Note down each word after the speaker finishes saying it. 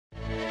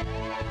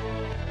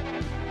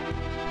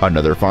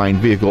Another fine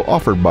vehicle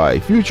offered by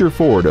Future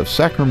Ford of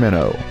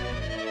Sacramento.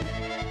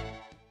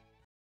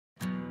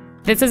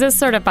 This is a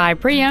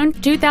certified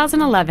pre-owned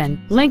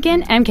 2011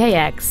 Lincoln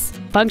MKX,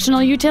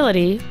 functional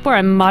utility for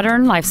a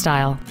modern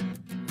lifestyle.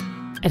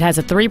 It has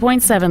a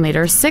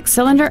 3.7-liter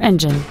six-cylinder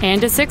engine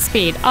and a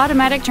 6-speed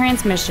automatic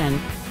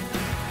transmission.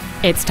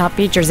 Its top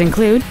features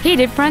include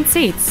heated front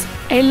seats,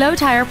 a low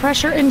tire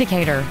pressure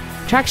indicator,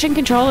 traction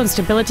control and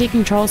stability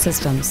control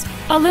systems,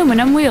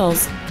 aluminum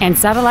wheels, and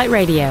satellite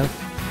radio.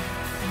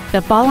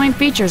 The following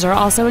features are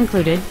also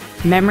included: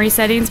 memory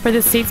settings for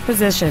the seat's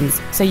positions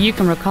so you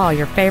can recall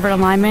your favorite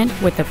alignment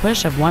with the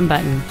push of one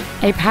button,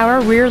 a power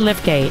rear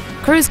liftgate,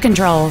 cruise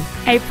control,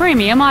 a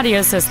premium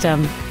audio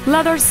system,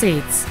 leather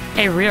seats,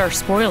 a rear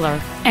spoiler,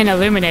 an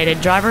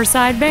illuminated driver's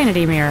side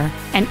vanity mirror,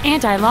 an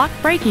anti-lock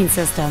braking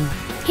system,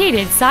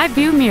 heated side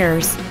view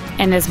mirrors,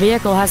 and this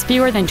vehicle has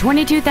fewer than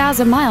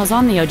 22,000 miles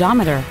on the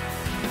odometer.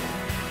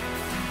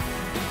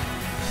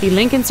 The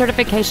Lincoln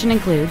certification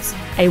includes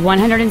a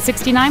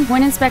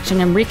 169-point inspection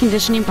and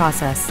reconditioning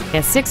process,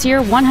 a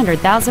 6-year,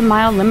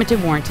 100,000-mile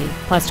limited warranty,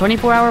 plus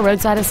 24-hour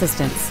roadside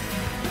assistance.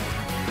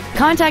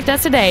 Contact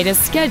us today to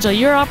schedule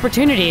your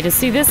opportunity to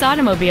see this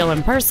automobile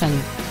in person.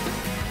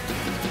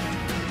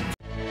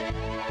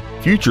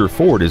 Future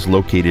Ford is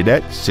located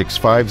at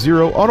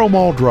 650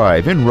 Automall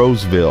Drive in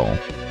Roseville.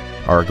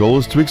 Our goal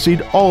is to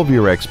exceed all of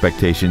your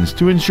expectations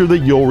to ensure that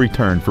you'll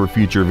return for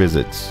future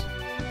visits.